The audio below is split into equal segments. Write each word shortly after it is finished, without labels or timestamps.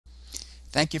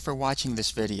Thank you for watching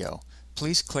this video.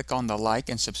 Please click on the like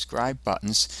and subscribe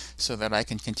buttons so that I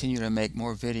can continue to make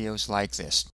more videos like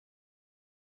this.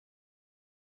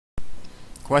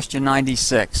 Question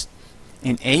 96.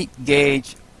 An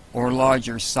 8-gauge or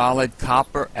larger solid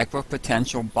copper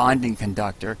equipotential bonding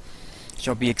conductor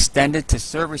shall be extended to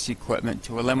service equipment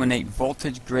to eliminate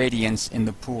voltage gradients in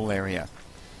the pool area.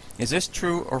 Is this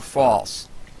true or false?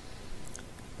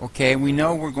 Okay, we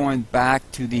know we're going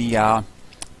back to the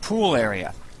pool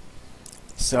area.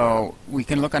 So we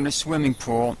can look under swimming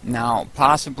pool. Now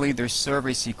possibly there's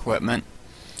service equipment,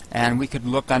 and we could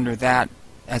look under that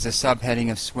as a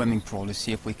subheading of swimming pool to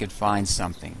see if we could find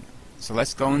something. So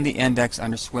let's go in the index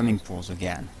under swimming pools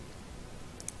again.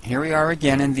 Here we are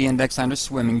again in the index under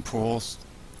swimming pools,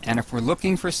 and if we're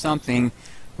looking for something,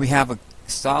 we have a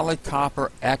solid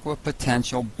copper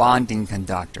equipotential bonding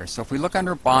conductor. So if we look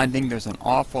under bonding, there's an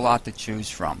awful lot to choose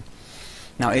from.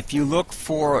 Now if you look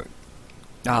for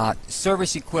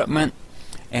service equipment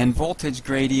and voltage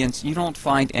gradients, you don't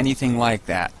find anything like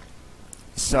that.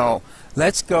 So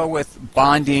let's go with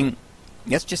bonding.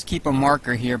 Let's just keep a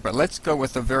marker here, but let's go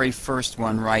with the very first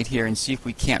one right here and see if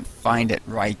we can't find it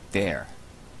right there.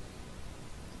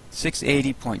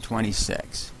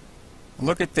 680.26.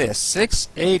 Look at this,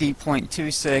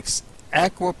 680.26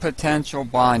 equipotential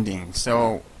bonding.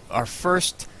 So our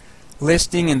first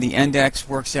listing in the index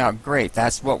works out great.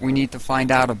 That's what we need to find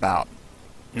out about.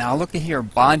 Now look at here,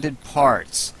 bonded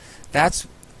parts. That's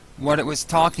what it was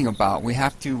talking about. We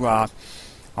have to, are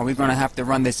we going to have to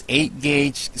run this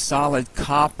 8-gauge solid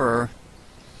copper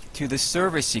to the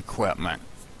service equipment?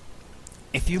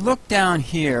 If you look down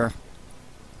here,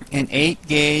 an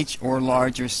 8-gauge or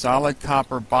larger solid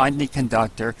copper bonding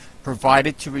conductor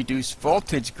provided to reduce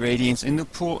voltage gradients in the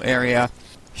pool area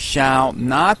shall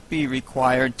not be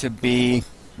required to be.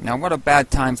 Now what a bad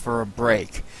time for a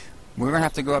break. We're going to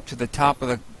have to go up to the top of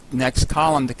the next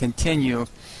column to continue,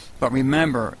 but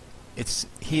remember, it's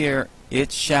here,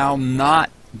 it shall not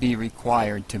be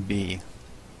required to be.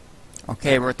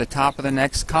 Okay, we're at the top of the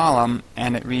next column,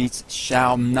 and it reads,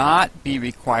 shall not be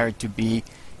required to be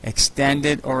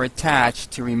extended or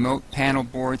attached to remote panel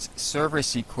boards,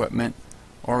 service equipment,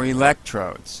 or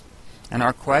electrodes. And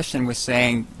our question was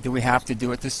saying, do we have to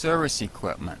do it to service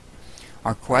equipment?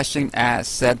 Our question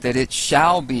said that it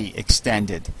shall be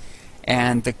extended,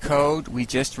 and the code we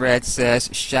just read says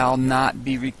shall not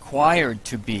be required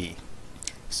to be.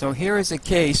 So here is a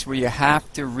case where you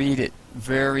have to read it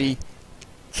very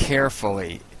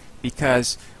carefully,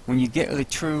 because when you get the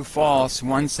true false,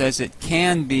 one says it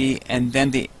can be and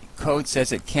then the code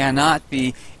says it cannot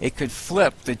be. It could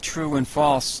flip the true and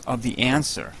false of the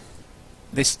answer.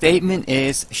 The statement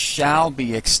is shall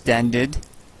be extended,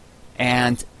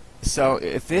 and so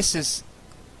if this is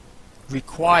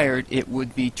required, it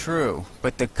would be true,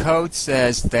 but the code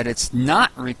says that it's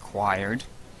not required,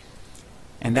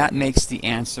 and that makes the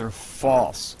answer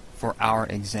false for our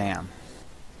exam.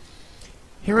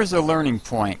 Here is a learning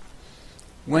point.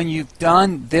 When you've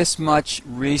done this much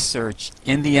research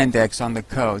in the index on the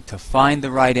code to find the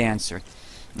right answer,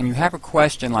 and you have a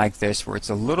question like this where it's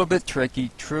a little bit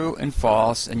tricky, true and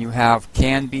false, and you have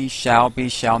can be,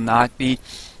 shall not be,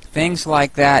 things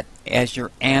like that as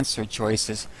your answer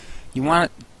choices, you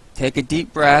want to take a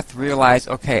deep breath, realize,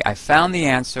 okay, I found the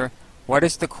answer. What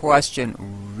is the question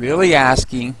really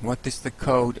asking? What does the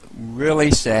code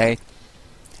really say?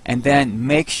 And then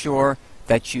make sure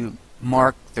that you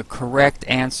mark the correct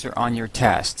answer on your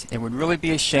test. It would really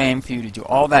be a shame for you to do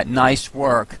all that nice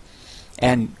work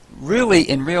and really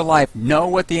in real life know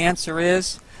what the answer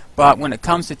is, but when it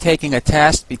comes to taking a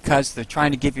test, because they're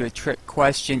trying to give you a trick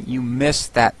question, you miss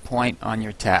that point on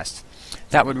your test.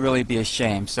 That would really be a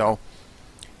shame. So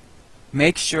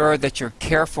make sure that you're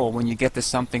careful when you get to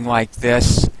something like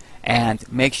this, and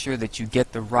make sure that you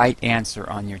get the right answer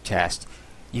on your test.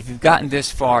 If you've gotten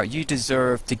this far, you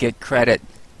deserve to get credit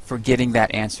for getting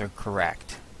that answer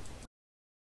correct.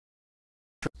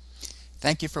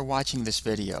 Thank you for watching this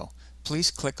video.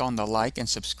 Please click on the like and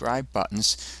subscribe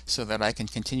buttons so that I can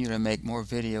continue to make more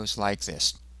videos like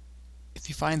this. If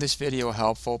you find this video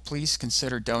helpful, please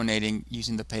consider donating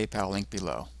using the PayPal link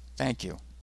below. Thank you.